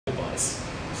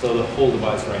So the whole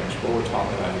device range, what we're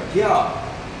talking about here.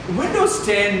 Yeah, Windows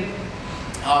 10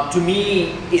 to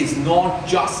me is not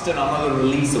just another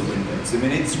release of Windows. I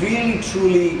mean, it's really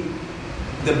truly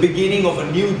the beginning of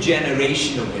a new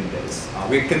generation of Windows.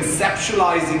 We're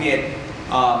conceptualizing it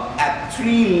at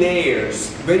 3 layers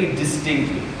very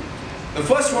distinctly. The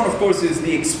first one, of course, is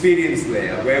the experience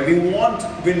layer, where we want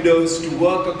Windows to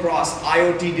work across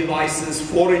IoT devices,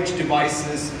 4-inch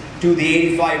devices, to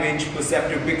the 85-inch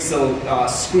perceptive pixel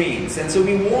screens. And so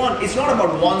we want, it's not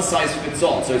about one size fits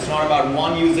all, so it's not about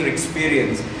one user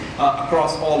experience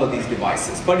across all of these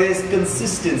devices, but there's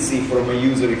consistency from a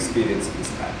user experience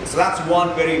perspective. So that's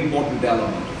one very important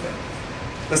element of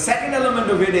it. The second element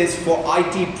of it is for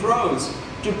IT pros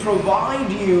to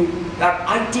provide you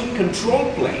that IT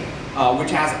control plane, which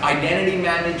has identity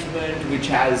management, which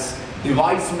has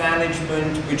device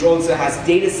management, which also has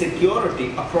data security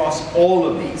across all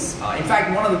of these. In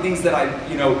fact, one of the things that I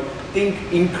think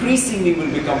increasingly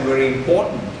will become very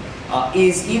important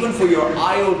is even for your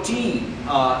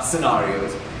IoT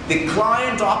scenarios, the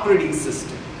client operating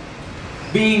system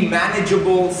being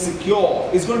manageable, secure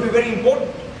is going to be very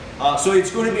important. So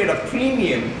it's going to be at a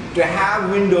premium to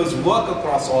have Windows work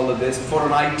across all of this for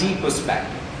an IT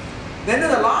perspective. Then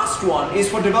the last one is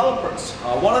for developers.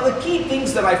 One of the key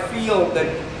things that I feel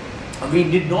that we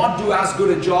did not do as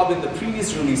good a job in the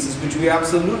previous releases, which we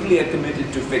absolutely are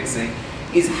committed to fixing,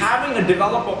 is having a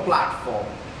developer platform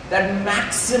that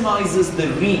maximizes the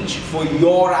reach for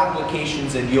your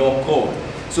applications and your code.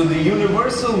 So the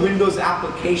universal Windows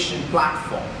application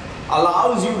platform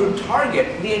allows you to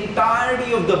target the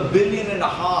entirety of the 1.5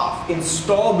 billion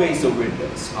install base of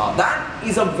Windows. That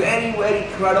is a very, very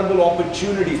credible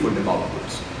opportunity for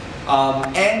developers.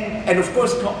 And of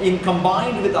course,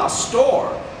 combined with our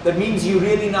store, that means you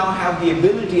really now have the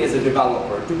ability as a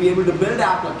developer to be able to build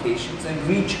applications and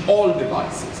reach all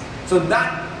devices. So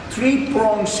that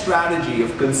 3-pronged strategy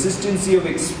of consistency of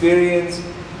experience,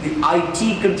 the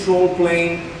IT control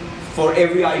plane, for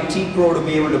every IT pro to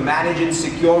be able to manage and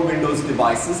secure Windows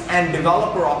devices, and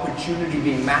developer opportunity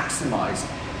being maximized,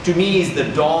 to me is the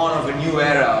dawn of a new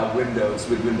era of Windows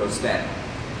with Windows 10.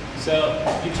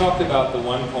 So you talked about the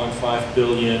 1.5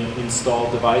 billion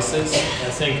installed devices. I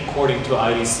think according to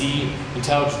IDC,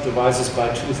 intelligent devices by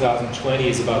 2020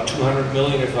 is about 200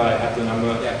 million, if I have the number.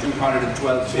 Yeah,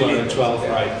 212 billion. 212,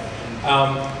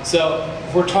 right. So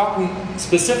if we're talking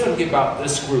specifically about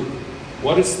this group,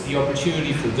 what is the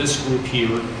opportunity for this group here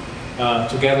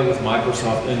together with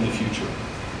Microsoft in the future?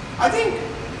 I think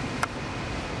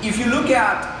if you look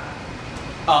at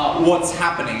what's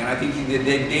happening, and I think the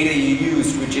data you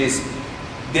used, which is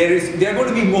there are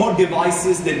going to be more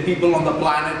devices than people on the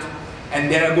planet,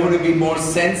 and there are going to be more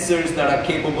sensors that are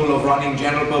capable of running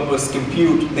general purpose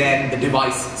compute than the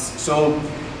devices. So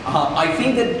I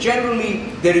think that generally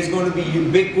there is going to be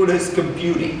ubiquitous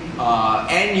computing,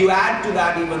 and you add to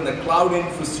that even the cloud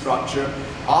infrastructure,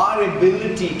 our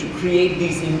ability to create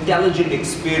these intelligent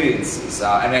experiences,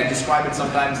 and I describe it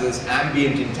sometimes as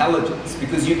ambient intelligence,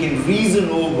 because you can reason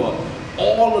over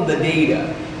all of the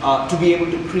data to be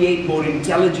able to create more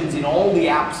intelligence in all the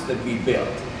apps that we build.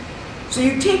 So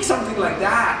you take something like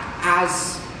that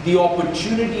as the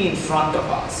opportunity in front of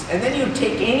us, and then you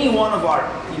take any one of our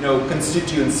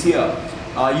constituents here.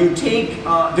 You take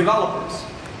developers.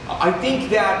 I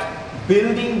think that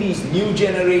building these new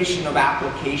generation of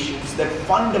applications that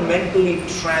fundamentally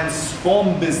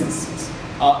transform businesses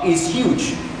is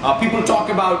huge. People talk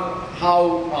about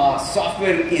how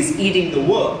software is eating the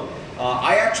world.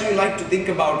 I actually like to think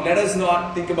about, let us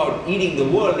not think about eating the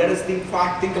world, let us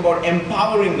think about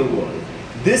empowering the world.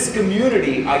 This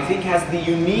community, I think, has the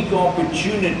unique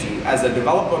opportunity as a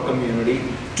developer community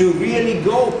to really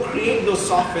go create those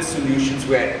software solutions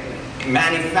where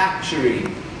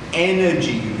manufacturing,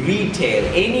 energy, retail,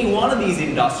 any one of these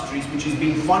industries which is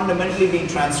fundamentally being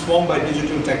transformed by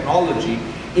digital technology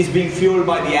is being fueled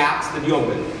by the apps that you're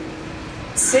building.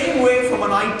 Same way from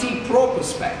an IT pro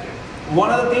perspective. One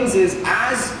of the things is,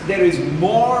 as there is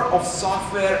more of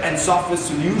software and software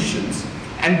solutions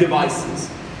and devices,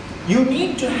 you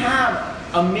need to have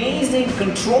amazing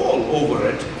control over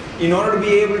it in order to be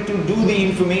able to do the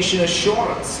information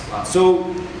assurance.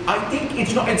 So I think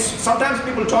sometimes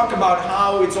people talk about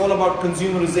how it's all about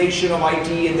consumerization of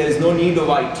IT and there's no need of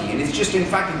IT, and it's just in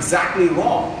fact exactly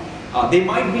wrong. There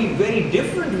might be very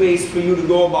different ways for you to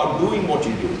go about doing what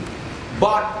you do,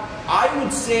 but I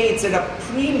would say it's at a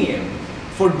premium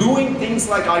for doing things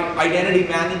like identity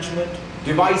management,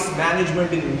 device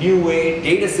management in a new way,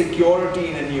 data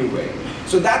security in a new way.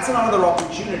 So that's another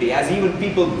opportunity. As even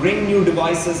people bring new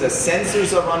devices, as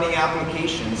sensors are running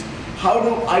applications, how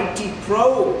do IT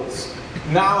pros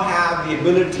now have the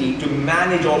ability to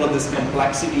manage all of this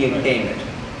complexity and tame it.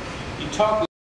 You talk